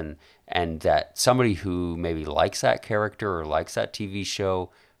love and that somebody who maybe likes that character or likes that TV show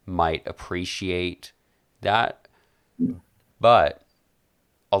might appreciate that. But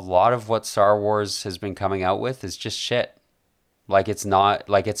a lot of what Star Wars has been coming out with is just shit. It's not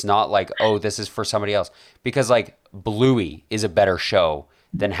like, oh, this is for somebody else. Because like Bluey is a better show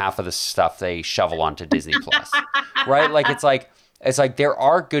than half of the stuff they shovel onto Disney Plus. Right? It's like there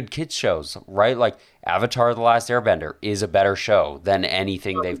are good kids shows, right? Like Avatar: The Last Airbender is a better show than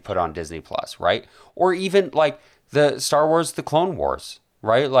anything they've put on Disney Plus, right? Or even like the Star Wars: The Clone Wars,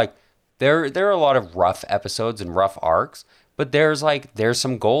 right? Like there are a lot of rough episodes and rough arcs, but there's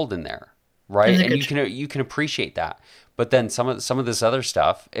some gold in there, right? And you can appreciate that. But then some of this other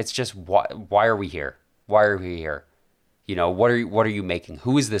stuff, it's just why are we here? Why are we here? You know, what are you making?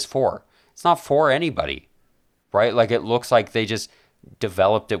 Who is this for? It's not for anybody, right? Like it looks like they just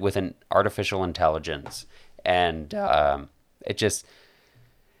developed it with an artificial intelligence, and it just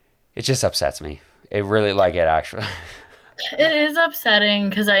upsets me. It really like it actually. It is upsetting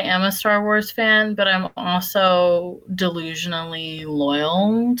because I am a Star Wars fan, but I'm also delusionally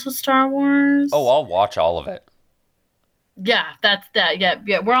loyal to Star Wars. Oh, I'll watch all of it. Yeah, that's that. Yeah.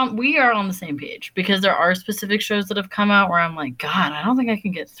 We are on the same page because there are specific shows that have come out where I'm like, God, I don't think I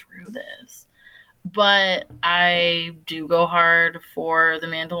can get through this. But I do go hard for The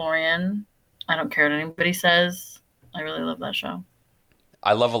Mandalorian. I don't care what anybody says. I really love that show.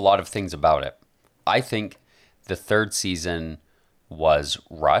 I love a lot of things about it. I think the third season was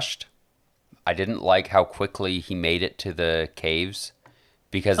rushed. I didn't like how quickly he made it to the caves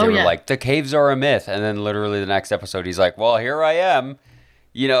because they were like, the caves are a myth. And then literally the next episode, he's like, well, here I am.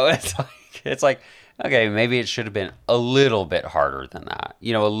 You know, it's like, okay, maybe it should have been a little bit harder than that.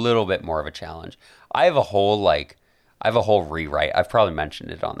 You know, a little bit more of a challenge. I have a whole rewrite. I've probably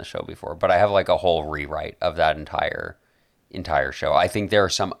mentioned it on the show before, but I have like a whole rewrite of that entire show. I think there are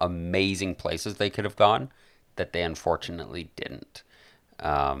some amazing places they could have gone that they unfortunately didn't.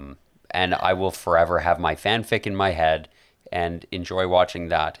 And I will forever have my fanfic in my head and enjoy watching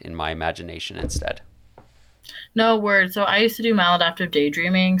that in my imagination instead. No word. So I used to do maladaptive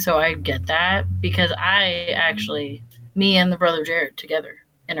daydreaming, so I get that because I actually, me and the brother Jared together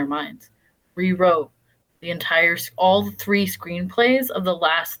in our minds, rewrote all 3 screenplays of the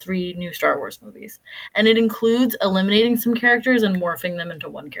last 3 new Star Wars movies. And it includes eliminating some characters and morphing them into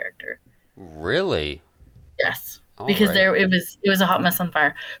one character. Really? Yes. Because it was a hot mess on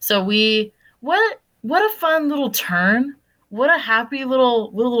fire. So what a fun little turn. What a happy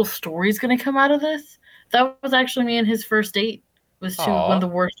little story's gonna come out of this. That was actually me and his first date. Was to one of the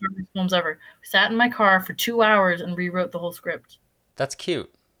worst Star Wars films ever. We sat in my car for 2 hours and rewrote the whole script. That's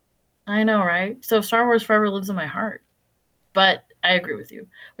cute. I know, right? So Star Wars forever lives in my heart. But I agree with you.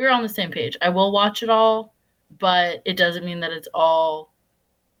 We were on the same page. I will watch it all, but it doesn't mean that it's all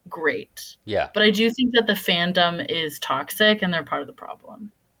great. Yeah. But I do think that the fandom is toxic and they're part of the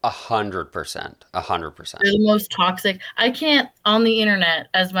problem. 100%. 100%. They're the most toxic. I can't on the internet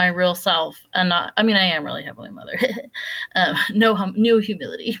as my real self, and not. I mean, I am really heavily mother. No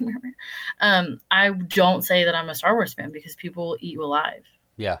humility. I don't say that I'm a Star Wars fan because people will eat you alive.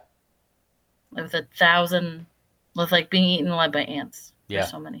 Yeah. With like being eaten alive by ants. Yeah.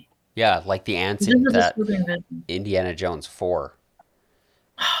 There's so many. Yeah, like the ants in that Indiana Jones 4.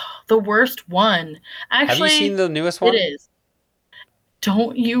 The worst one. Actually, have you seen the newest one? It is.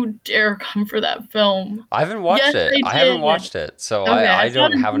 Don't you dare come for that film. I haven't watched it. I haven't watched it, so okay, I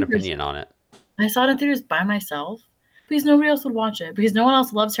don't have an opinion on it. I saw it in theaters by myself because nobody else would watch it because no one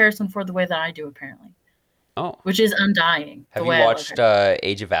else loves Harrison Ford the way that I do, apparently. Oh. Which is undying. Have you watched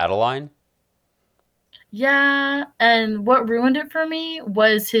Age of Adeline? Yeah, and what ruined it for me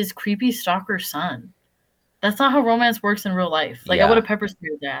was his creepy stalker son. That's not how romance works in real life. Like, I would have pepper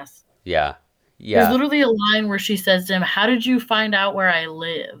sprayed his ass. Yeah. Yeah. There's literally a line where she says to him, "How did you find out where I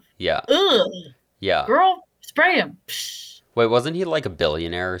live?" Yeah. Ugh. Yeah. Girl, spray him. Psh. Wait, wasn't he like a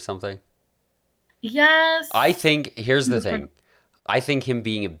billionaire or something? Yes. I think, here's the thing. I think him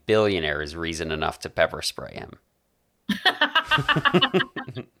being a billionaire is reason enough to pepper spray him.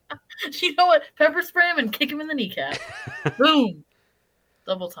 You know what? Pepper spray him and kick him in the kneecap. Boom.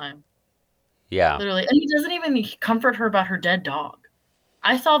 Double time. Yeah. Literally. And he doesn't even comfort her about her dead dog.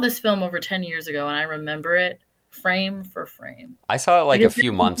 I saw this film over 10 years ago, and I remember it frame for frame. I saw it like a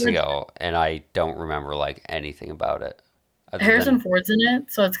few months ago, and I don't remember like anything about it. Harrison Ford's in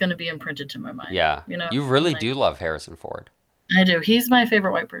it, so it's going to be imprinted to my mind. Yeah. You know, you really do love Harrison Ford. I do. He's my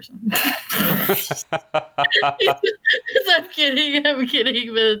favorite white person. I'm kidding. But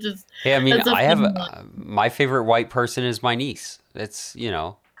it just. Hey, I mean, I have my favorite white person is my niece. It's, you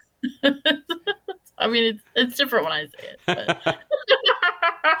know. I mean, it's different when I say it. But...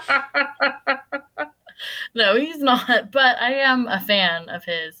 No, he's not. But I am a fan of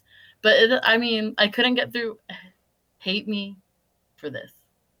his. But I mean, I couldn't get through. Hate me for this.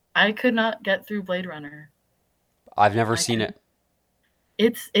 I could not get through Blade Runner. I've never seen it.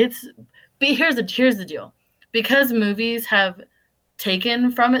 But here's the deal. Because movies have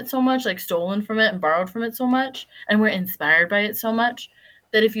taken from it so much, like stolen from it and borrowed from it so much, and we're inspired by it so much,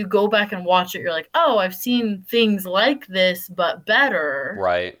 that if you go back and watch it, you're like, oh, I've seen things like this, but better.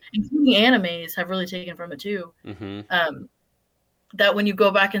 Right. Including animes have really taken from it too. Mm-hmm. that when you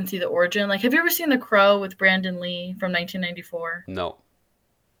go back and see the origin, like, have you ever seen The Crow with Brandon Lee from 1994? No.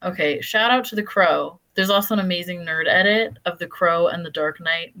 Okay, shout out to The Crow. There's also an amazing nerd edit of The Crow and The Dark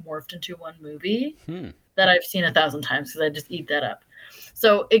Knight morphed into one movie that I've seen 1,000 times because I just eat that up.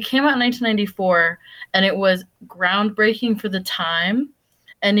 So it came out in 1994, and it was groundbreaking for the time.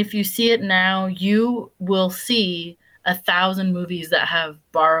 And if you see it now, you will see 1,000 movies that have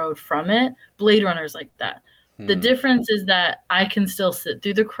borrowed from it. Blade Runner's like that. The difference is that I can still sit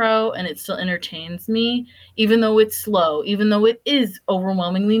through The Crow and it still entertains me, even though it's slow, even though it is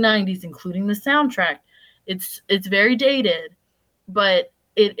overwhelmingly 90s, including the soundtrack. It's very dated, but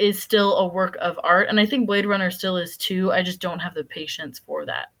it is still a work of art. And I think Blade Runner still is too. I just don't have the patience for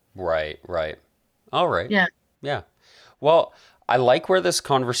that. Right. All right. Yeah. Yeah. Well, I like where this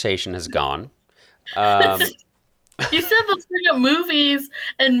conversation has gone. You said let's bring up movies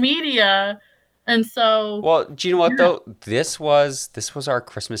and media. And so, well, do you know what though? This was our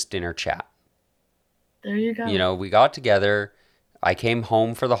Christmas dinner chat. There you go. You know, we got together. I came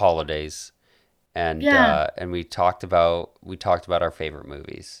home for the holidays, and we talked about our favorite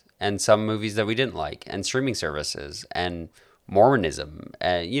movies and some movies that we didn't like, and streaming services and Mormonism,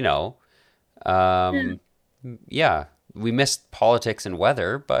 and we missed politics and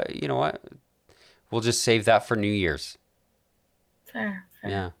weather, but you know what? We'll just save that for New Year's. Fair.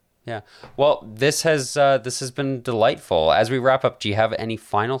 Yeah. Well, this has been delightful. As we wrap up, do you have any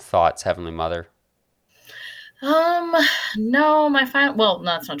final thoughts, Heavenly Mother? No, well, no,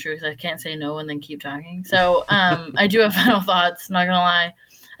 that's not true because I can't say no and then keep talking. So, I do have final thoughts, not gonna lie.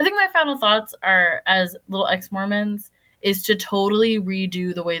 I think my final thoughts are, as little ex-Mormons, is to totally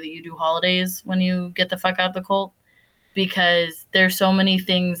redo the way that you do holidays when you get the fuck out of the cult. Because there's so many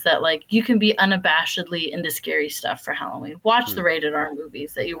things that, like, you can be unabashedly into scary stuff for Halloween. Watch the rated R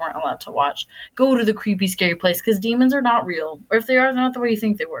movies that you weren't allowed to watch. Go to the creepy, scary place because demons are not real. Or if they are, they're not the way you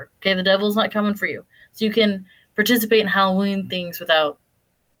think they were. Okay, the devil's not coming for you. So you can participate in Halloween things without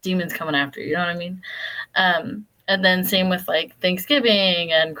demons coming after you. You know what I mean? And then same with, like,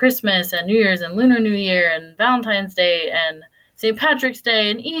 Thanksgiving and Christmas and New Year's and Lunar New Year and Valentine's Day and St. Patrick's Day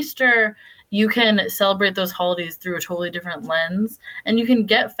and Easter. You can celebrate those holidays through a totally different lens, and you can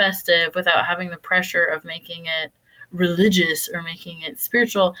get festive without having the pressure of making it religious or making it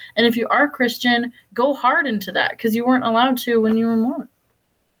spiritual. And if you are Christian, go hard into that because you weren't allowed to when you were Mormon.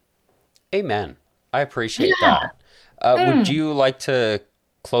 Amen. I appreciate that. Would you like to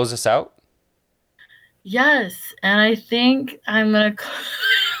close us out? Yes, and I think I'm gonna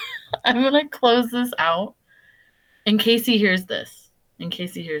close this out in case he hears this.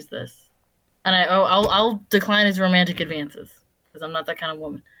 And I'll decline his romantic advances because I'm not that kind of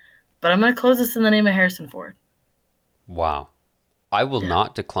woman. But I'm going to close this in the name of Harrison Ford. Wow. I will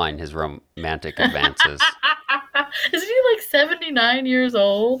not decline his romantic advances. Isn't he like 79 years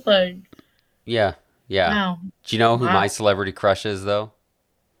old? Like, yeah. Wow. Do you know who my celebrity crush is, though?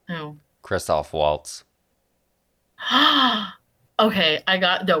 Who? Christoph Waltz. Okay,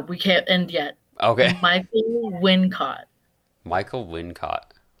 no, we can't end yet. Okay. Michael Wincott.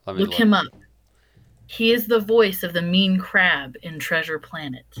 Let me look him up. He is the voice of the mean crab in Treasure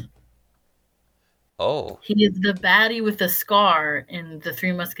Planet. Oh. He is the baddie with the scar in The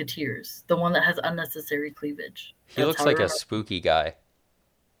Three Musketeers, the one that has unnecessary cleavage. He looks like a spooky guy.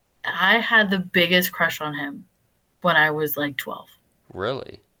 I had the biggest crush on him when I was like 12.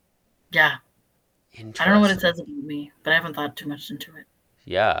 Really? Yeah. Interesting. I don't know what it says about me, but I haven't thought too much into it.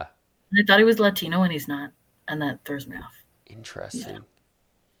 Yeah. I thought he was Latino and he's not, and that throws me off. Interesting. Yeah.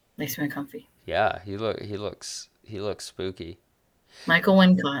 Makes me uncomfy. Yeah, he looks spooky. Michael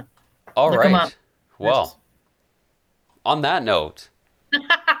Wincott. All Look him up. right. Well, on that note,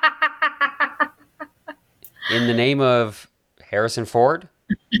 in the name of Harrison Ford?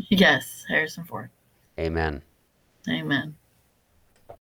 Yes, Harrison Ford. Amen. Amen.